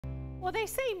Well, they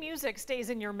say music stays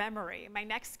in your memory. My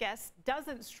next guest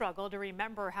doesn't struggle to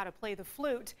remember how to play the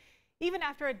flute, even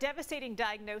after a devastating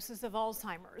diagnosis of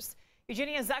Alzheimer's.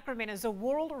 Eugenia Zukerman is a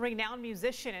world-renowned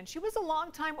musician, and she was a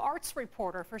longtime arts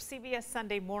reporter for CBS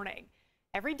Sunday Morning.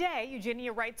 Every day,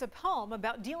 Eugenia writes a poem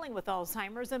about dealing with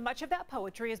Alzheimer's, and much of that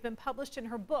poetry has been published in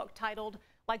her book titled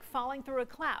Like Falling Through a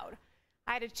Cloud.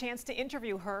 I had a chance to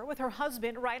interview her with her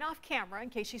husband right off camera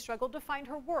in case she struggled to find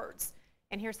her words.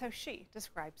 And here's how she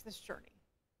describes this journey.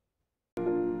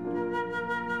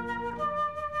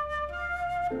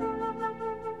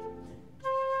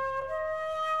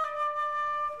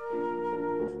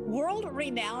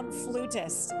 World-renowned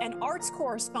flutist and arts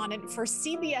correspondent for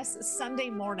CBS Sunday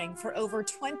Morning for over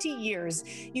 20 years,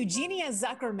 Eugenia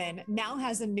Zukerman now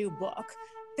has a new book.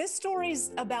 This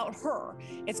story's about her.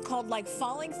 It's called Like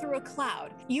Falling Through a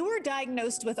Cloud. You were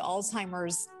diagnosed with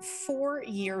Alzheimer's 4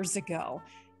 years ago.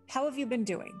 How have you been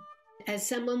doing? As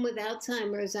someone with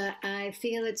Alzheimer's, I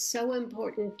feel it's so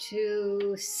important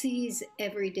to seize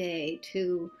every day,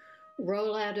 to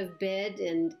roll out of bed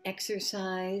and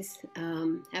exercise,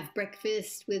 have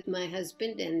breakfast with my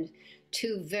husband and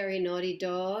two very naughty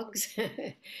dogs.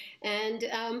 And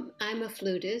I'm a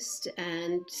flutist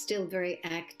and still very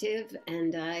active,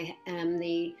 and I am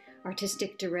the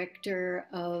artistic director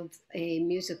of a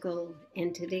musical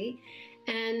entity.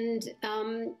 And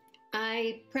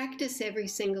I practice every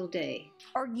single day.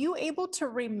 Are you able to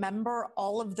remember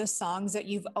all of the songs that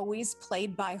you've always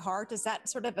played by heart? Is that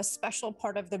sort of a special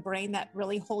part of the brain that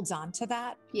really holds on to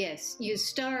that? Yes, you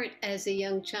start as a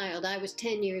young child. I was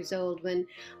 10 years old when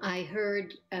I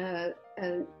heard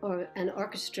an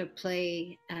orchestra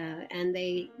play, and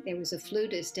there was a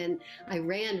flutist, and I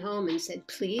ran home and said,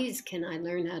 please, can I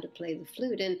learn how to play the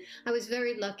flute? And I was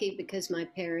very lucky because my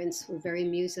parents were very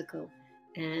musical.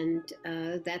 And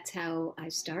that's how I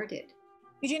started.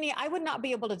 Eugenia, I would not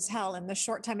be able to tell in the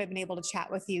short time I've been able to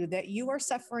chat with you that you are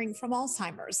suffering from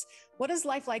Alzheimer's. What is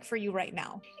life like for you right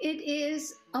now? It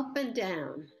is up and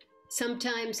down.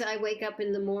 Sometimes I wake up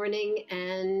in the morning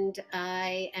and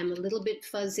I am a little bit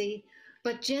fuzzy,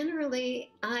 but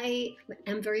generally I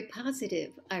am very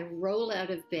positive. I roll out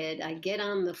of bed, I get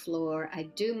on the floor, I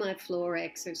do my floor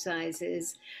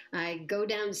exercises, I go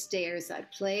downstairs, I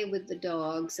play with the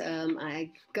dogs, I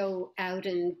go out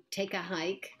and take a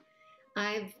hike.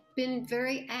 I've been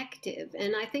very active,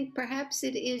 and I think perhaps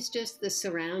it is just the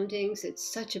surroundings.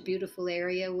 It's such a beautiful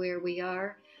area where we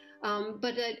are,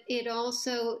 but it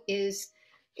also is.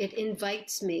 It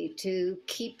invites me to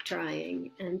keep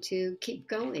trying and to keep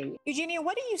going. Eugenia,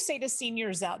 what do you say to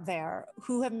seniors out there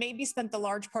who have maybe spent the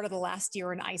large part of the last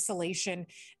year in isolation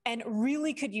and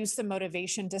really could use some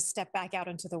motivation to step back out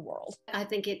into the world? I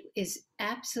think it is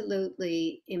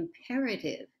absolutely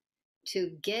imperative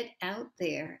to get out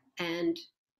there and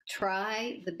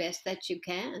try the best that you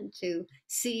can to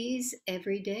seize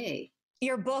every day.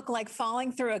 Your book, Like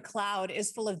Falling Through a Cloud,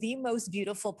 is full of the most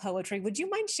beautiful poetry. Would you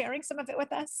mind sharing some of it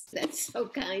with us? That's so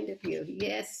kind of you.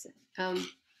 Yes.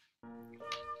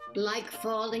 Like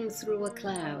falling through a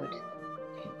cloud.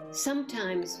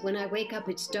 Sometimes when I wake up,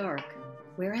 it's dark.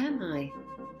 Where am I?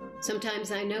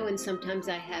 Sometimes I know, and sometimes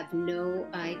I have no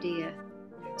idea.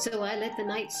 So I let the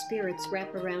night spirits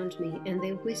wrap around me, and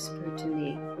they whisper to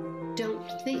me, don't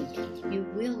think, you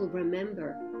will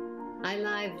remember. I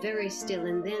lie very still,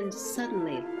 and then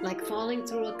suddenly, like falling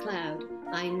through a cloud,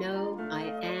 I know I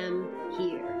am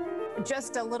here.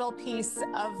 Just a little piece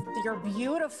of your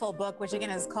beautiful book, which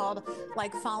again is called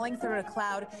Like Falling Through a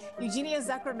Cloud. Eugenia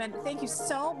Zukerman, thank you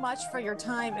so much for your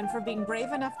time and for being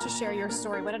brave enough to share your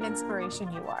story. What an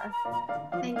inspiration you are.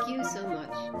 Thank you so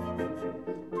much.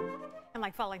 And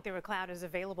Like Falling Through a Cloud is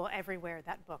available everywhere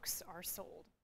that books are sold.